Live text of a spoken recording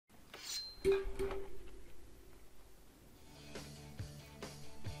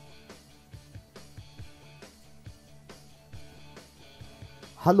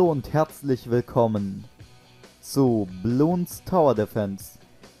Hallo und herzlich willkommen zu BLOONS Tower Defense.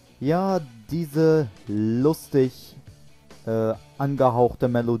 Ja, diese lustig angehauchte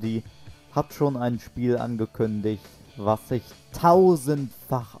Melodie hat schon ein Spiel angekündigt, was sich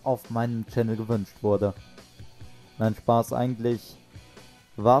tausendfach auf meinem Channel gewünscht wurde. Nein, Spaß, eigentlich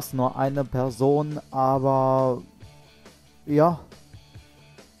war es nur eine Person, aber ja,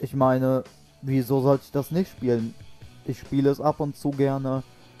 ich meine, wieso sollte ich das nicht spielen? Ich spiele es ab und zu gerne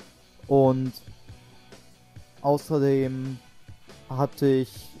und außerdem hatte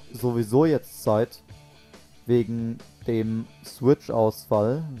ich sowieso jetzt Zeit wegen dem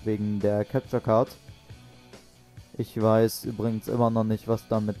Switch-Ausfall, wegen der Capture Card. Ich weiß übrigens immer noch nicht, was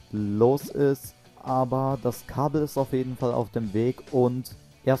damit los ist, aber das Kabel ist auf jeden Fall auf dem Weg und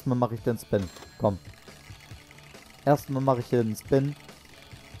erstmal mache ich den Spin. Komm. Erstmal mache ich den Spin.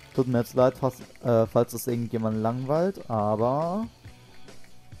 Tut mir jetzt leid, falls es irgendjemand langweilt, aber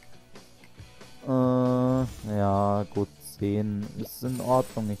ja, gut, 10 ist in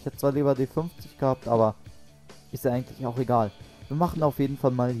Ordnung. Ich hätte zwar lieber die 50 gehabt, aber ist ja eigentlich auch egal. Wir machen auf jeden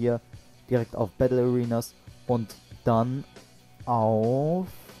Fall mal hier direkt auf Battle Arenas und dann auf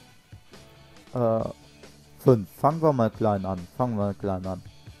 5. Fangen wir mal klein an.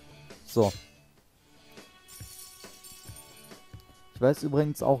 So. Ich weiß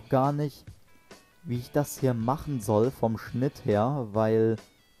übrigens auch gar nicht, wie ich das hier machen soll vom Schnitt her, weil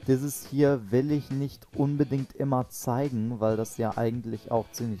dieses hier will ich nicht unbedingt immer zeigen, weil das ja eigentlich auch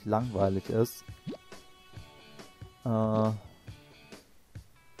ziemlich langweilig ist. Komm,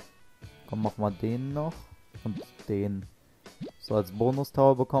 mach mal den noch und den. So, als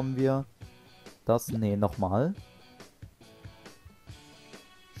Bonus-Tower bekommen wir das. Nee, nochmal.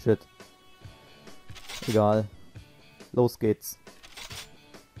 Shit. Egal. Los geht's.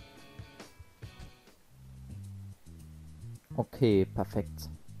 Okay, perfekt.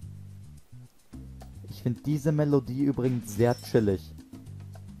 Ich finde diese Melodie übrigens sehr chillig.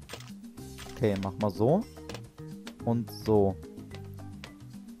 Okay, mach mal so. Und so.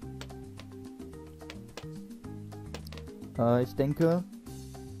 Ich denke...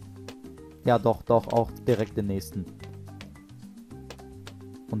 Ja, doch, auch direkt den nächsten.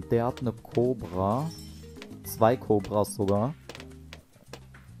 Und der hat eine Cobra. 2 Cobras sogar.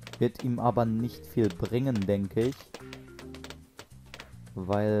 Wird ihm aber nicht viel bringen, denke ich.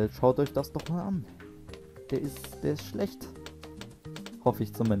 Weil, schaut euch das doch mal an. Der ist schlecht. Hoffe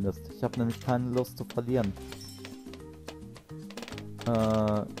ich zumindest. Ich habe nämlich keine Lust zu verlieren.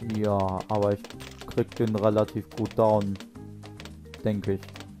 Ja, aber ich krieg den relativ gut down. Denke ich.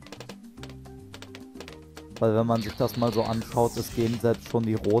 Weil wenn man sich das mal so anschaut, es gehen selbst schon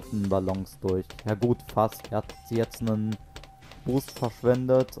die roten Ballons durch. Ja gut, fast. Er hat jetzt einen Boost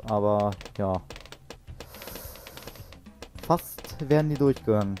verschwendet, aber ja. Fast wären die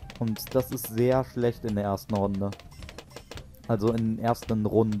durchgegangen. Und das ist sehr schlecht in der ersten Runde. Also in den ersten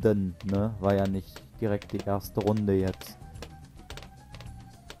Runden, ne? War ja nicht direkt die erste Runde jetzt.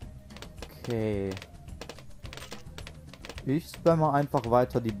 Okay. Ich spamme einfach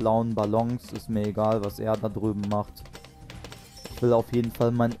weiter die blauen Ballons. Ist mir egal, was er da drüben macht. Ich will auf jeden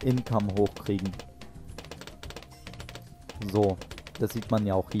Fall mein Income hochkriegen. So. Das sieht man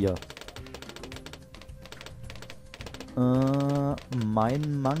ja auch hier.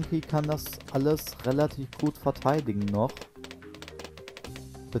 Mein Monkey kann das alles relativ gut verteidigen noch.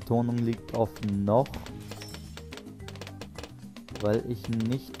 Betonung liegt auf noch. Weil ich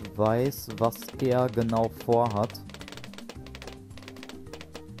nicht weiß, was er genau vorhat.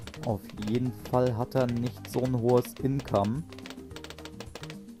 Auf jeden Fall hat er nicht so ein hohes Income.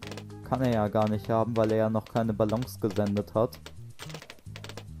 Kann er ja gar nicht haben, weil er ja noch keine Ballons gesendet hat.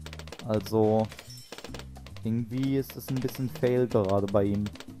 Also... irgendwie ist es ein bisschen fail gerade bei ihm.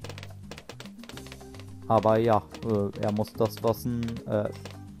 Aber ja, er muss das was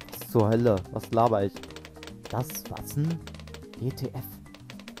zur Hölle, was laber ich? Das was ein ETF.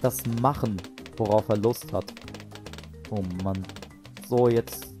 Das machen, worauf er Lust hat. Oh Mann. So,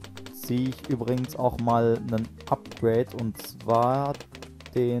 jetzt ziehe ich übrigens auch mal einen Upgrade und zwar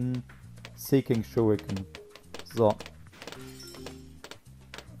den Seeking Shuriken. So.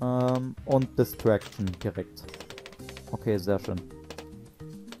 Und Distraction direkt. Okay, sehr schön.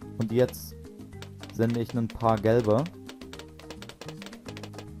 Und jetzt sende ich ein paar gelbe.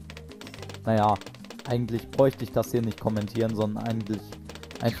 Naja, eigentlich bräuchte ich das hier nicht kommentieren, sondern eigentlich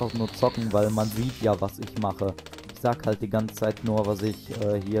einfach nur zocken, weil man sieht ja, was ich mache. Ich sag halt die ganze Zeit nur, was ich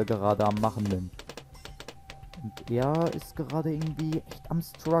hier gerade am machen bin. Und er ist gerade irgendwie echt am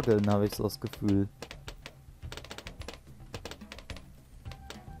struggeln, habe ich so das Gefühl.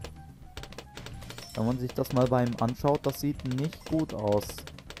 Wenn man sich das mal bei ihm anschaut, das sieht nicht gut aus.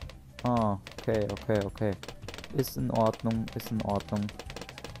 Ah, okay, okay, okay. Ist in Ordnung, ist in Ordnung.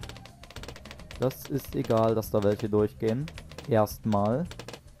 Das ist egal, dass da welche durchgehen. Erstmal.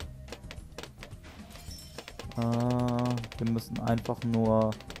 Wir müssen einfach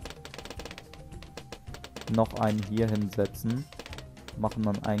nur noch einen hier hinsetzen. Machen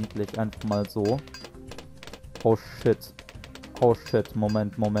dann eigentlich einfach mal so. Oh shit. Oh shit.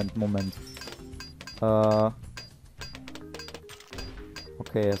 Moment, Moment, Moment.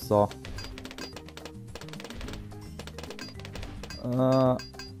 Okay, so.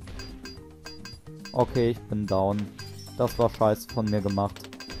 Okay, ich bin down. Das war scheiße von mir gemacht.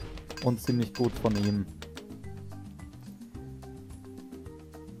 Und ziemlich gut von ihm.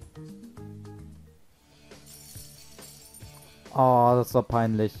 Oh, das war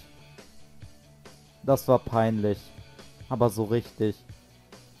peinlich. Das war peinlich. Aber so richtig.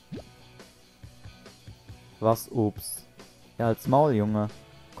 Was? Ups. Ja, als Maul, Junge.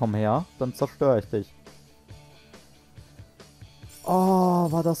 Komm her, dann zerstöre ich dich.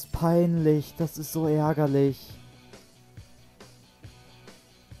 Oh, war das peinlich. Das ist so ärgerlich.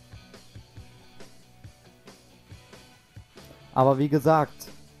 Aber wie gesagt,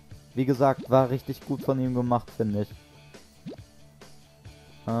 war richtig gut von ihm gemacht, finde ich.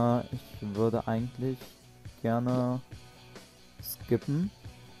 Ich würde eigentlich gerne skippen.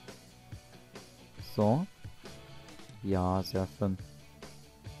 So. Ja, sehr schön.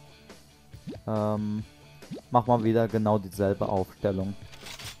 Mach mal wieder genau dieselbe Aufstellung.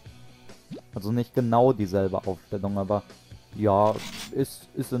 Also nicht genau dieselbe Aufstellung, aber ja, ist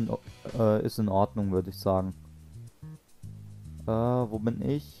in Ordnung, würde ich sagen. Wo bin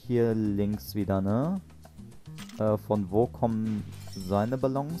ich? Hier links wieder, ne? Von wo kommen seine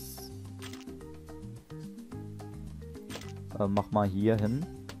Ballons? Mach mal hier hin.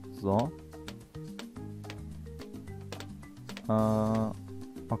 So.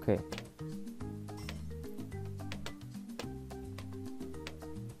 Okay.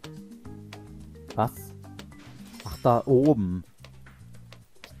 Was? Ach, da oben.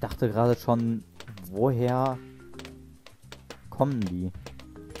 Ich dachte gerade schon, woher kommen die?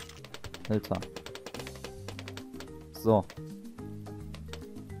 Alter. So.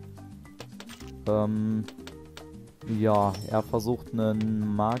 Ja, er versucht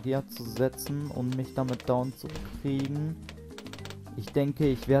einen Magier zu setzen, um mich damit down zu kriegen. Ich denke,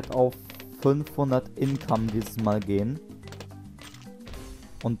 ich werde auf 500 Income dieses Mal gehen.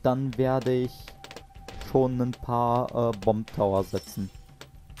 Und dann werde ich schon ein paar Bomb Tower setzen.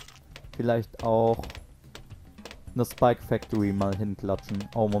 Vielleicht auch eine Spike Factory mal hinklatschen.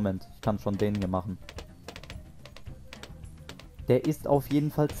 Oh, Moment, ich kann schon den hier machen. Der ist auf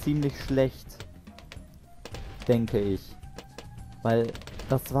jeden Fall ziemlich schlecht. Denke ich. Weil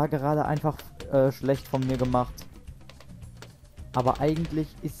das war gerade einfach schlecht von mir gemacht. Aber eigentlich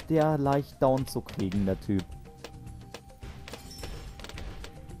ist der leicht down zu kriegen, der Typ.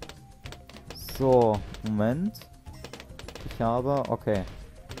 So, Moment. Ich habe, okay,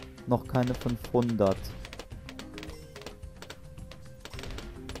 noch keine 500.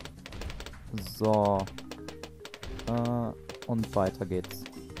 So. Und weiter geht's.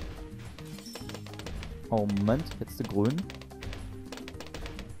 Oh, Moment, jetzt die grün.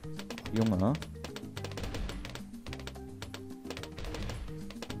 Junge.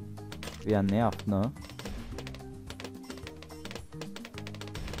 Wer nervt, ne?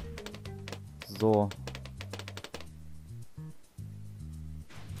 So.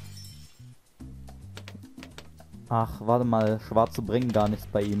 Ach, warte mal, Schwarze bringen gar nichts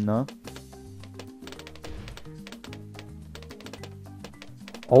bei ihm, ne?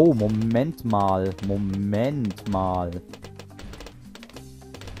 Oh, Moment mal. Moment mal.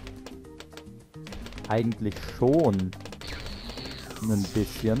 Eigentlich schon. Ein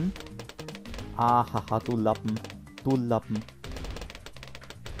bisschen. Ah, haha, du Lappen. Du Lappen.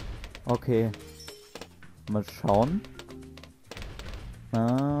 Okay. Mal schauen.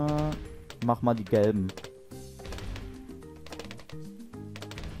 Mach mal die gelben.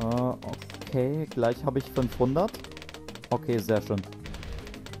 Okay, gleich habe ich 500. Okay, sehr schön.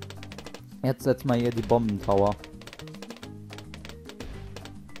 Jetzt setz mal hier die Bombentower.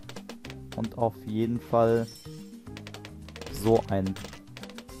 Und auf jeden Fall so ein.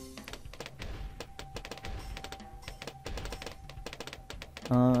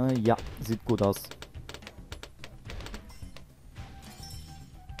 Ja, sieht gut aus.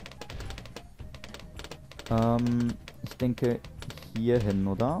 Ich denke hier hin,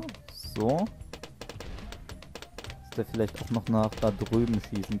 oder? So. Dass der vielleicht auch noch nach da drüben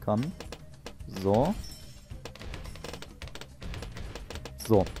schießen kann. So.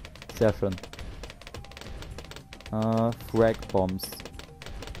 So. Sehr schön. Frag Bombs.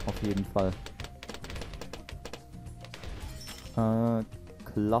 Auf jeden Fall.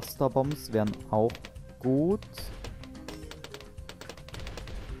 Clusterbombs wären auch gut.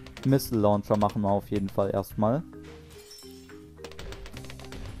 Missile Launcher machen wir auf jeden Fall erstmal.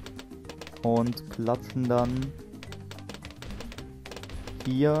 Und klatschen dann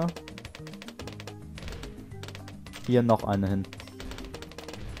hier noch eine hin.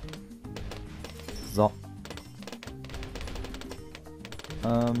 So.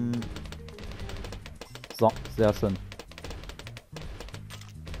 So, sehr schön.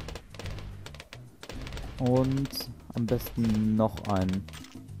 Und am besten noch einen.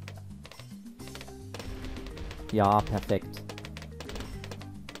 Ja, perfekt.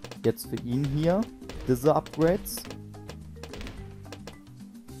 Jetzt für ihn hier diese Upgrades.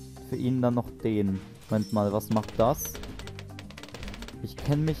 Für ihn dann noch den. Moment mal, was macht das? Ich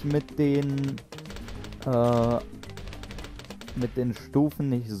kenne mich mit den Stufen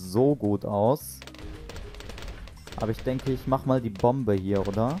nicht so gut aus. Aber ich denke, ich mache mal die Bombe hier,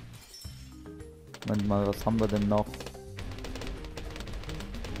 oder? Moment mal, was haben wir denn noch?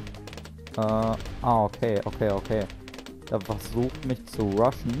 Okay. Der versucht mich zu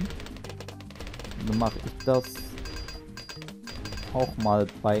rushen. Dann mache ich das auch mal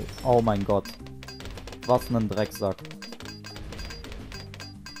bei... Oh mein Gott. Was ein Drecksack.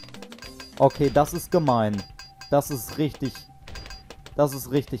 Okay, das ist gemein. Das ist richtig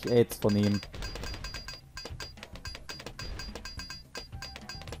AIDS von ihm.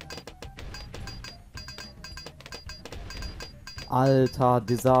 Alter,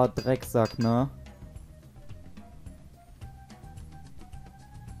 dieser Drecksack, ne?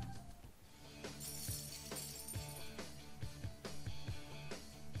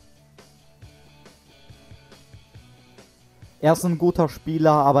 Er ist ein guter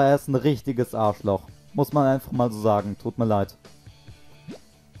Spieler, aber er ist ein richtiges Arschloch. Muss man einfach mal so sagen. Tut mir leid.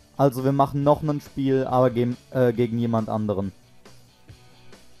 Also wir machen noch ein Spiel, aber gegen jemand anderen.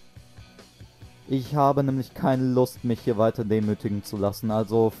 Ich habe nämlich keine Lust, mich hier weiter demütigen zu lassen.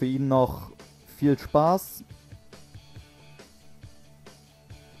 Also für ihn noch viel Spaß.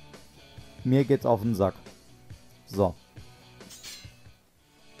 Mir geht's auf den Sack. So.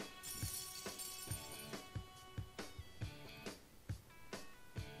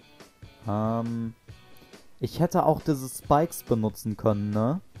 Ich hätte auch diese Spikes benutzen können,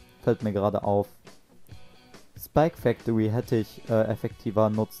 ne? Fällt mir gerade auf. Spike Factory hätte ich effektiver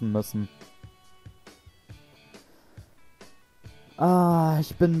nutzen müssen.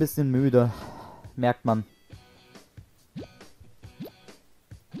 Ich bin ein bisschen müde. Merkt man.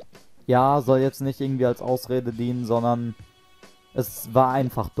 Ja, soll jetzt nicht irgendwie als Ausrede dienen, sondern es war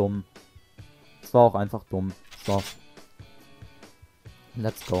einfach dumm. Es war auch einfach dumm. So.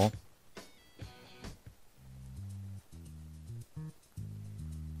 Let's go.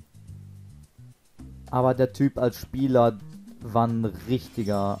 Aber der Typ als Spieler war ein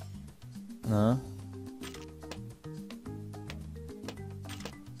richtiger, ne?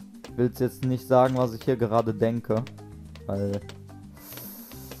 Ich will jetzt nicht sagen, was ich hier gerade denke, weil...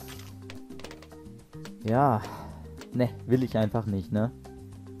 Ja, ne, will ich einfach nicht, ne?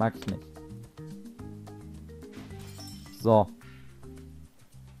 Mag ich nicht. So.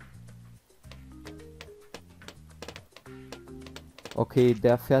 Okay,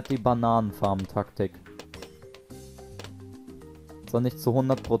 der fährt die Bananenfarm-Taktik. Zwar nicht zu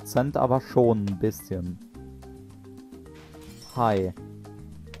 100%, aber schon ein bisschen. Hi.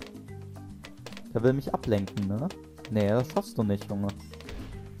 Der will mich ablenken, ne? Nee, das schaffst du nicht, Junge.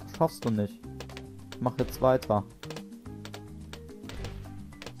 Das schaffst du nicht. Ich mach jetzt weiter.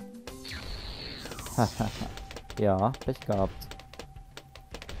 Ja, Pech gehabt.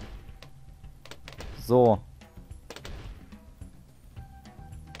 So.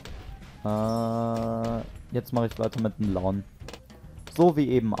 Jetzt mache ich weiter mit dem Laun. So wie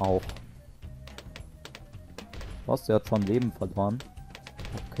eben auch. Was, der hat schon Leben verloren.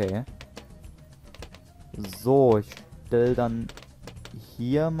 Okay. So, ich stelle dann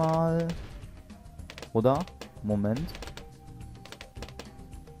hier mal... Oder? Moment.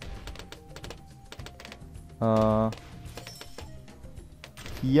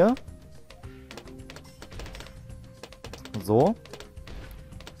 Hier. So.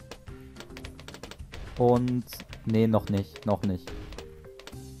 Und... Nee, noch nicht. Noch nicht.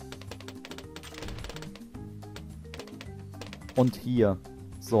 Und hier.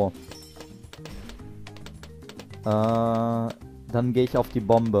 So. Dann gehe ich auf die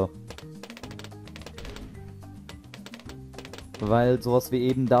Bombe. Weil sowas wie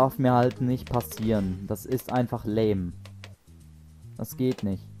eben darf mir halt nicht passieren. Das ist einfach lame. Das geht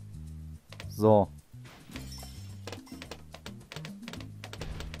nicht. So.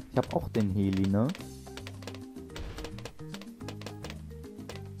 Ich habe auch den Heli, ne?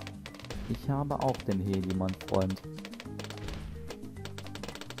 Ich habe auch den Heli, mein Freund.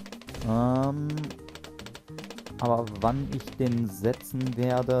 Aber wann ich den setzen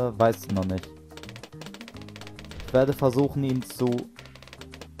werde, weiß ich noch nicht. Ich werde versuchen, ihn zu...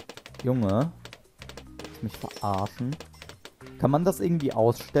 Junge. Willst du mich verarschen? Kann man das irgendwie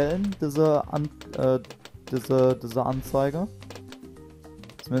ausstellen, diese Anzeige?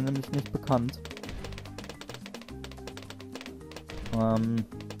 Ist mir nämlich nicht bekannt.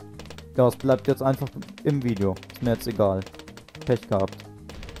 Ja, es bleibt jetzt einfach im Video. Ist mir jetzt egal. Pech gehabt.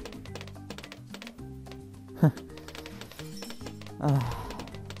 Hab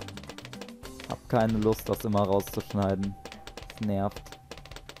keine Lust, das immer rauszuschneiden. Das nervt.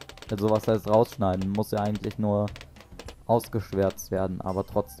 Also was heißt rausschneiden? Muss ja eigentlich nur ausgeschwärzt werden, aber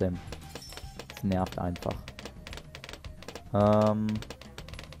trotzdem. Es nervt einfach.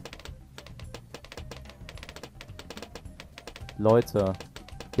 Leute,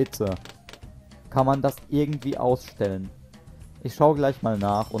 bitte. Kann man das irgendwie ausstellen? Ich schaue gleich mal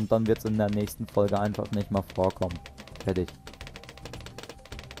nach und dann wird es in der nächsten Folge einfach nicht mehr vorkommen. Fertig.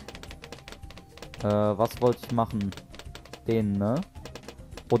 Was wollte ich machen? Den, ne?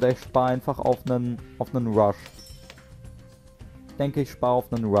 Oder ich spare einfach auf einen Rush. Ich denke, ich spare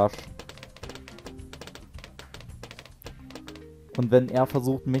auf einen Rush. Und wenn er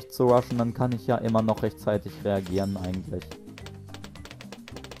versucht, mich zu rushen, dann kann ich ja immer noch rechtzeitig reagieren eigentlich.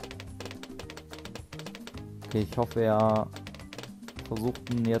 Okay, ich hoffe, er versucht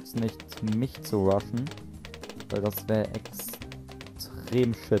jetzt nicht, mich zu rushen. Weil das wäre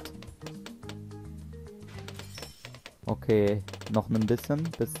extrem shit. Okay, noch ein bisschen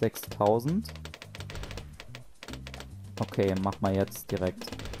bis 6000. Okay, mach mal jetzt direkt.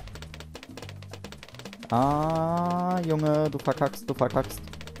 Ah, Junge, du verkackst, du verkackst.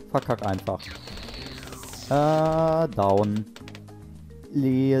 Verkack einfach. Down.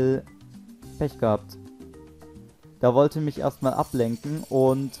 Leel. Pech gehabt. Da wollte mich erstmal ablenken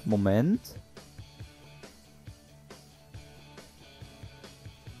und... Moment.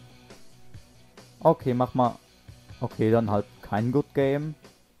 Okay, mach mal... Okay, dann halt kein Good Game.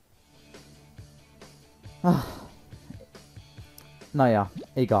 Ach. Naja,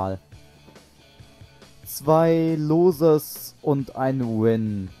 egal. 2 Loses und ein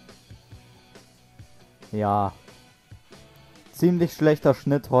Win. Ja. Ziemlich schlechter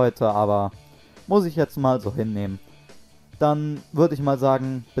Schnitt heute, aber muss ich jetzt mal so hinnehmen. Dann würde ich mal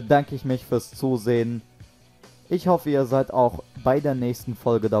sagen, bedanke ich mich fürs Zusehen. Ich hoffe, ihr seid auch bei der nächsten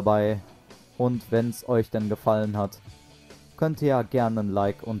Folge dabei. Und wenn es euch denn gefallen hat, könnt ihr ja gerne ein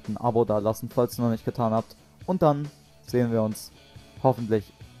Like und ein Abo da lassen, falls ihr noch nicht getan habt. Und dann sehen wir uns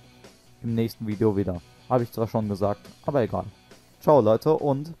hoffentlich im nächsten Video wieder. Habe ich zwar schon gesagt, aber egal. Ciao Leute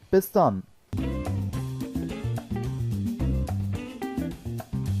und bis dann.